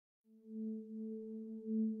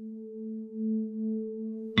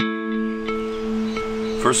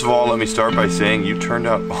First of all, let me start by saying you turned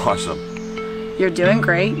out awesome. You're doing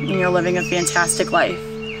great, and you're living a fantastic life.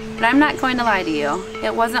 But I'm not going to lie to you.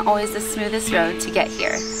 It wasn't always the smoothest road to get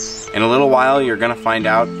here. In a little while, you're going to find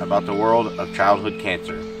out about the world of childhood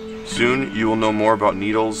cancer. Soon, you will know more about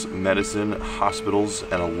needles, medicine, hospitals,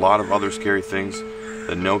 and a lot of other scary things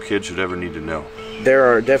that no kid should ever need to know. There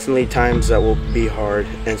are definitely times that will be hard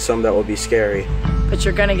and some that will be scary. But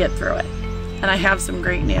you're gonna get through it. And I have some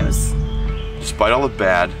great news. Despite all the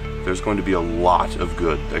bad, there's going to be a lot of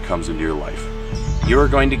good that comes into your life. You are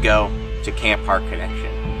going to go to Camp Heart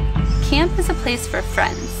Connection. Camp is a place for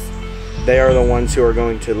friends. They are the ones who are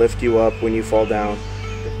going to lift you up when you fall down.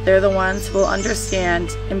 They're the ones who will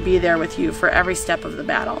understand and be there with you for every step of the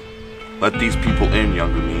battle. Let these people in,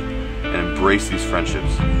 younger me, and embrace these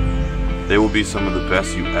friendships. They will be some of the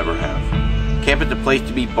best you ever have. Camp is a place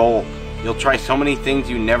to be bold. You'll try so many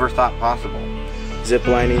things you never thought possible.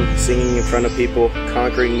 Ziplining, singing in front of people,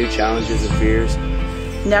 conquering new challenges and fears.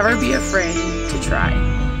 Never be afraid to try.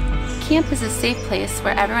 Camp is a safe place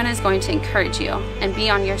where everyone is going to encourage you and be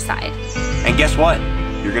on your side. And guess what?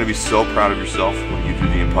 You're going to be so proud of yourself when you do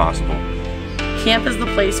the impossible. Camp is the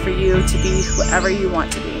place for you to be whoever you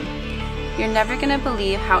want to be. You're never going to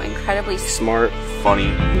believe how incredibly Smart,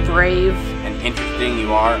 Funny, Brave, And interesting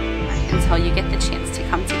you are. until you get the chance to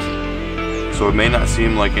come to Camp. so it may not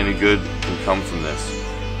seem like any good can come from this.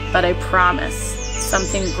 but I promise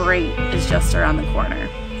something great is just around the corner.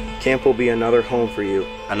 camp will be another home for you.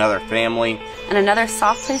 Another family. And another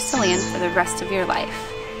soft place to land for the rest of your life.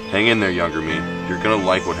 Hang in there, younger me. You're going to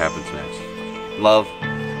like what happens next. Love,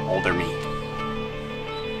 older me.